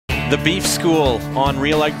The Beef School on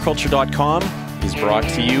RealAgriculture.com is brought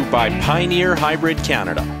to you by Pioneer Hybrid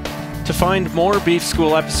Canada. To find more Beef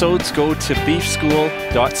School episodes, go to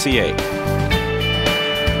beefschool.ca.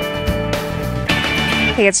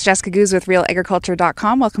 Hey, it's Jessika Guse with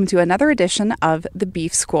RealAgriculture.com. Welcome to another edition of The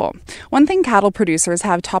Beef School. One thing cattle producers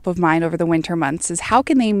have top of mind over the winter months is how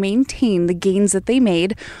can they maintain the gains that they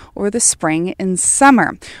made over the spring and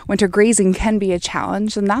summer. Winter grazing can be a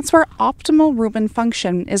challenge, and that's where optimal rumen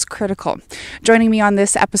function is critical. Joining me on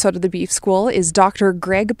this episode of The Beef School is Dr.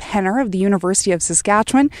 Greg Penner of the University of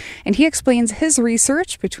Saskatchewan, and he explains his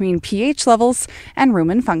research between pH levels and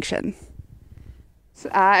rumen function.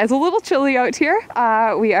 It's a little chilly out here.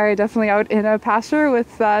 We are definitely out in a pasture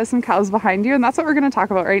with some cows behind you, and that's what we're going to talk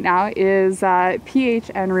about right now is pH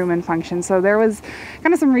and rumen function. So there was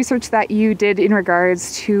kind of some research that you did in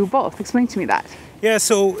regards to both. Explain to me that. Yeah,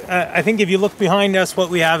 so I think if you look behind us, what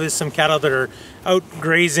we have is some cattle that are out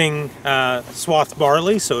grazing swath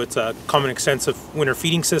barley, so it's a common extensive winter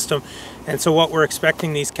feeding system. And so what we're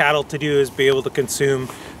expecting these cattle to do is be able to consume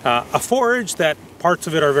a forage that parts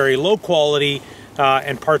of it are very low quality,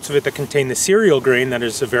 and parts of it that contain the cereal grain that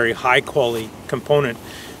is a very high quality component.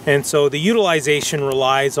 And so the utilization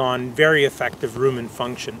relies on very effective rumen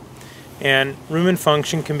function. And rumen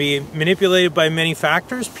function can be manipulated by many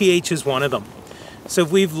factors. pH is one of them. So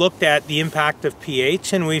we've looked at the impact of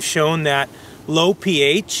pH, and we've shown that low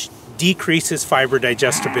pH decreases fiber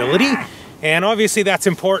digestibility. And obviously that's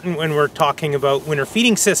important when we're talking about winter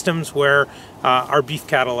feeding systems where our beef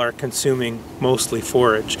cattle are consuming mostly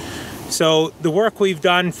forage. So the work we've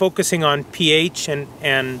done focusing on pH and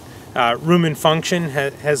rumen function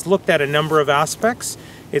has looked at a number of aspects.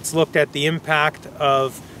 It's looked at the impact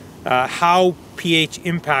of how pH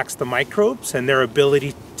impacts the microbes and their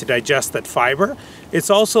ability to digest that fiber. It's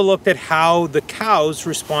also looked at how the cows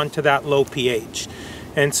respond to that low pH.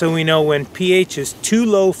 And so we know when pH is too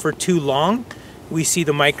low for too long, we see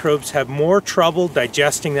the microbes have more trouble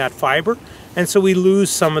digesting that fiber. And so we lose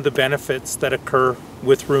some of the benefits that occur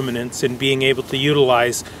with ruminants in being able to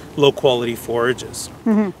utilize low quality forages.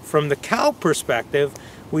 From the cow perspective,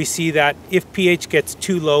 we see that if pH gets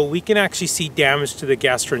too low, we can actually see damage to the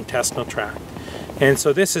gastrointestinal tract. And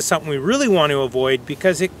so this is something we really want to avoid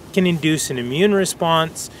because it can induce an immune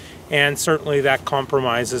response, and certainly that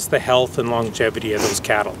compromises the health and longevity of those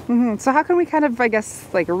cattle. So how can we kind of, I guess,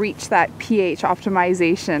 like reach that pH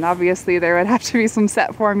optimization? Obviously there would have to be some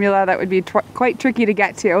set formula that would be quite tricky to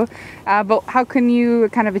get to, but how can you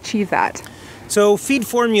kind of achieve that? So feed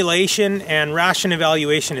formulation and ration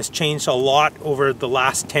evaluation has changed a lot over the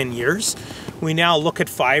last 10 years. We now look at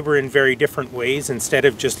fiber in very different ways. Instead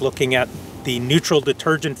of just looking at the neutral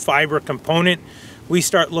detergent fiber component, we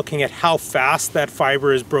start looking at how fast that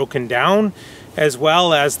fiber is broken down, as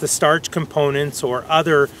well as the starch components or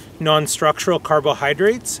other non-structural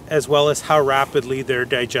carbohydrates, as well as how rapidly they're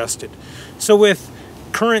digested. So with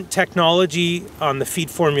current technology on the feed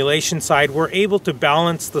formulation side, we're able to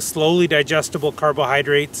balance the slowly digestible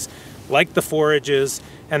carbohydrates like the forages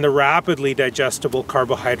and the rapidly digestible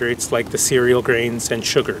carbohydrates like the cereal grains and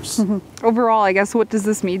sugars. Overall, I guess, what does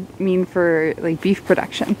this mean for like beef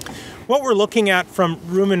production? What we're looking at from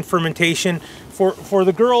rumen fermentation, for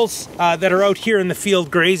the girls that are out here in the field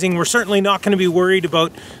grazing, we're certainly not going to be worried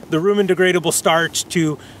about the rumen degradable starch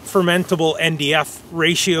to fermentable NDF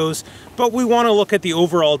ratios, but we want to look at the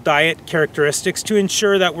overall diet characteristics to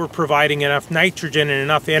ensure that we're providing enough nitrogen and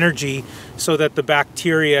enough energy so that the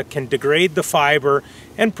bacteria can degrade the fiber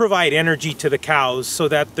and provide energy to the cows so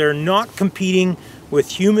that they're not competing with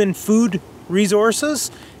human food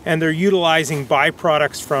resources and they're utilizing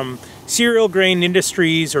byproducts from cereal grain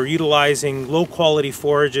industries or utilizing low quality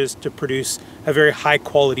forages to produce a very high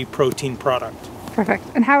quality protein product. Perfect.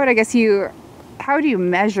 And how do you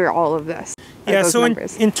measure all of this? Yeah, so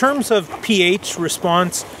in terms of pH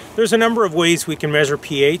response, there's a number of ways we can measure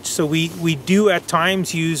pH. So we do at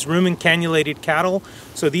times use rumen cannulated cattle.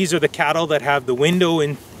 So these are the cattle that have the window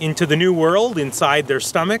into the new world inside their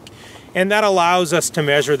stomach, and that allows us to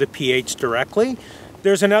measure the pH directly.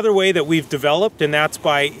 There's another way that we've developed, and that's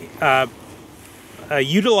by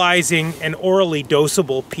utilizing an orally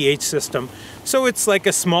dosable pH system. So it's like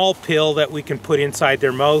a small pill that we can put inside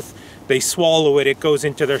their mouth. They swallow it, it goes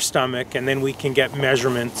into their stomach, and then we can get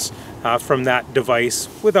measurements from that device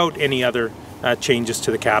without any other changes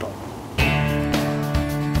to the cattle.